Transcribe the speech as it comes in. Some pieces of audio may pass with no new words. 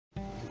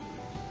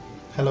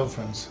Hello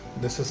friends,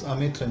 this is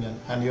Amit Ranjan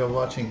and you are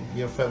watching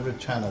your favorite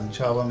channel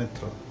Java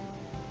Mitra.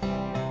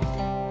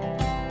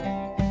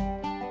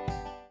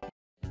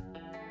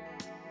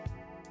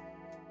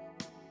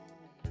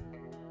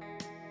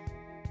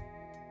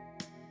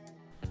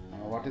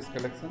 What is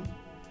collection?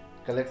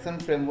 Collection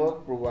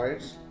framework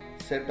provides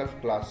set of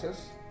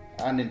classes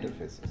and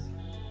interfaces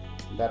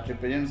that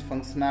represents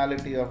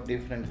functionality of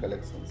different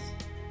collections,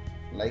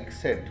 like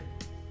set,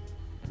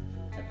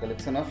 a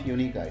collection of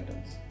unique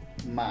items;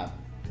 map,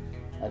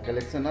 a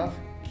collection of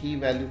key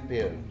value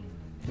pair;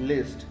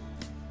 list,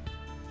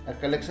 a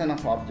collection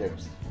of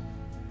objects.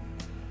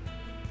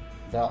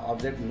 The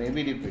object may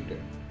be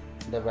repeated,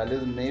 the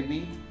values may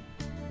be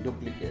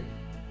duplicate;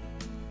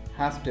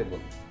 hash table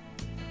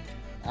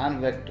and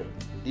vector.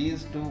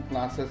 These two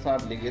classes are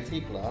legacy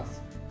class.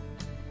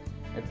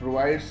 It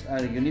provides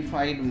a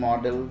unified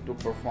model to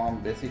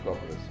perform basic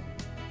operation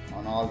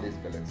on all these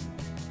collections.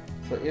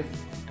 So if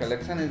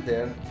collection is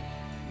there,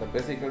 the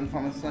basic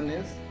information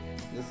is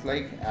just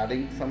like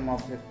adding some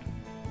object,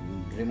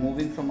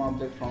 removing some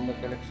object from the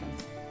collection.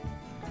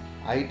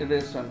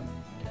 Iteration,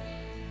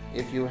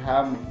 if you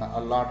have a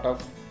lot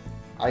of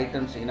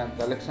items in a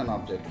collection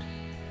object,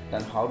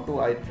 then how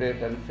to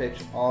iterate and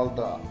fetch all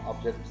the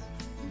objects.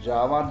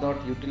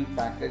 Java.util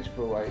package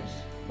provides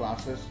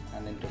classes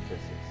and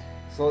interfaces.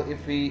 So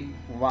if we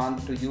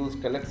want to use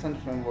collection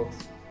frameworks,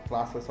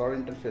 classes or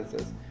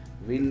interfaces,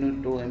 we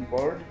need to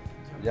import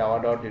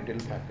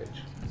java.util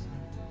package,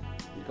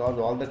 because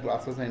all the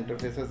classes and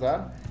interfaces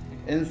are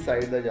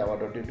inside the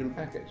java.util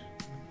package.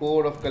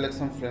 Core of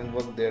collection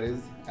framework, there is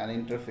an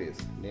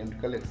interface named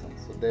collection.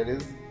 So there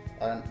is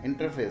an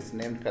interface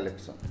named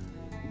collection.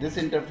 This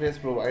interface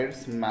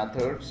provides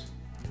methods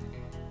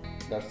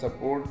that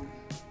support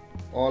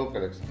all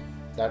collection.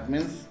 That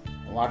means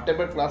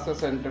whatever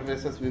classes and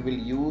interfaces we will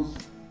use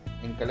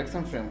in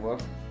collection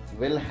framework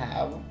will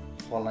have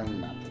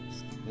following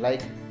methods,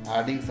 like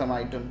adding some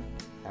item,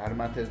 add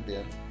method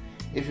there.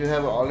 If you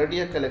have already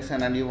a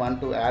collection and you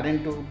want to add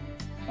into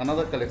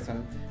another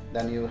collection,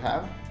 then you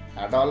have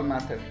add all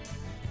method.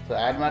 So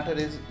add method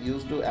is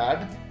used to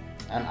add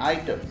an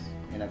item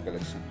in a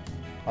collection.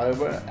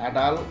 However, add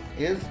all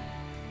is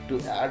to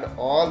add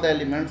all the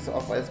elements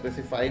of a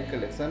specified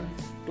collection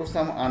to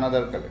some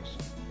another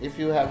collection. If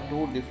you have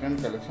two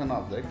different collection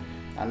objects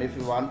and if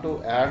you want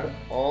to add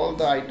all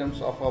the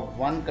items of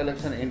one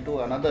collection into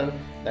another,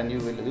 then you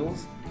will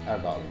use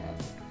add all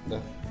method.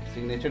 The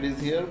signature is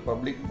here,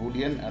 public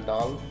boolean add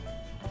all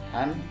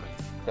and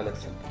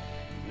collection.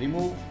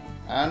 Remove,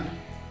 and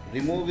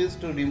remove is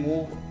to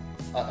remove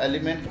an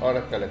element or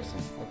a collection.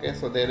 Okay,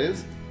 so there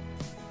is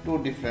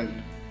two different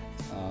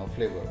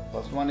flavor.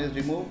 First one is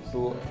remove,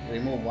 to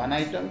remove one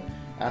item,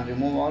 and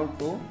remove all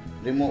to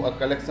remove a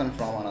collection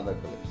from another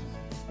collection.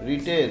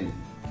 Retain,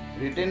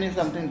 retain is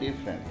something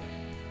different.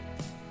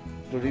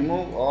 To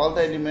remove all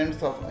the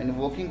elements of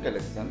invoking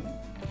collection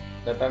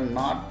that are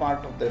not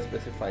part of the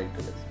specified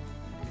collection.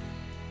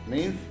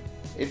 Means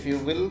if you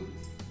will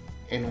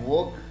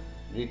invoke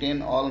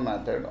retain all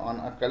method on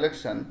a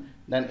collection,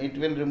 then it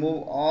will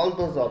remove all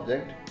those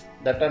objects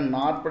that are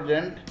not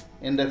present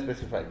in the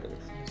specified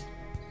collection.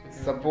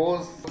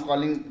 Suppose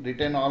calling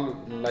retain all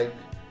like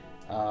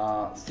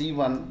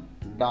C1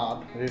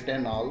 dot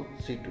retain all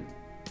C2.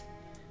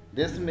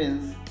 This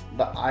means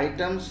the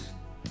items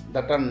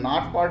that are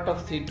not part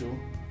of C2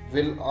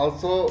 will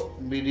also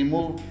be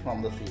removed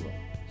from the C1.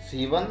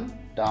 C1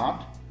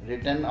 dot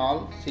retain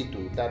all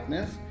C2. That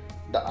means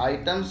the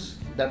items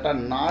that are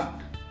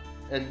not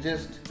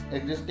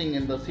existing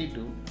in the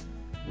C2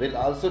 will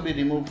also be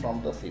removed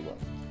from the C1.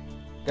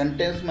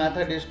 Contains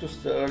method is to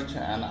search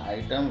an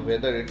item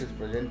whether it is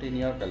present in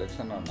your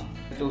collection or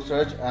not. To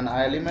search an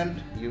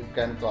element, you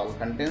can call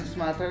contains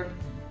method,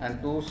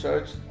 and to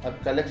search a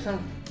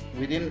collection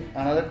within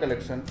another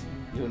collection,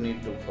 you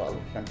need to call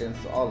contains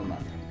all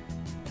method.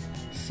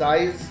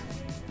 Size,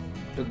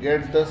 to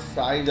get the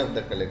size of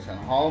the collection,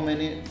 how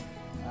many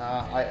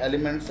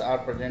elements are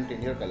present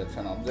in your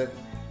collection object,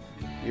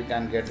 you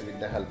can get with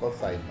the help of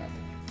size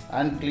method.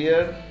 And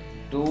clear,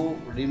 to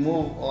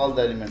remove all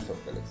the elements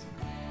of collection.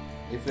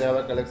 If you have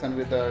a collection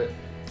with a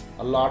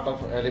lot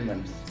of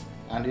elements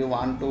and you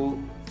want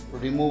to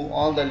remove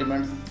all the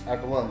elements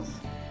at once,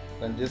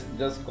 then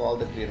just call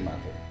the clear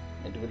method.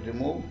 It will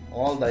remove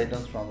all the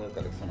items from your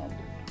collection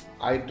object.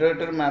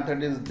 Iterator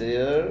method is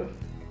there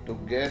to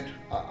get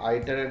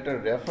an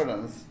iterator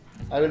reference.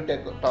 I will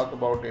talk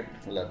about it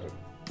later.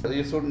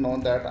 You should know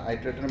that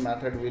iterator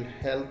method will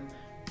help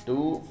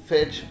to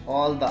fetch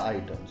all the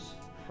items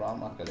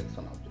from a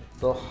collection object.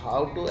 So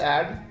how to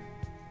add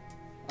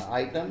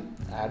item,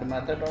 add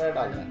method or add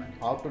item.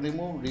 How to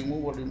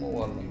remove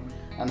all them.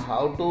 And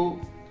how to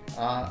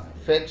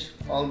fetch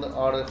all the,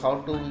 or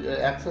how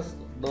to access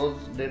those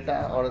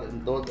data or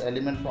those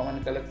elements from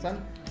a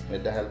collection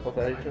with the help of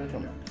Iterator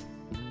method.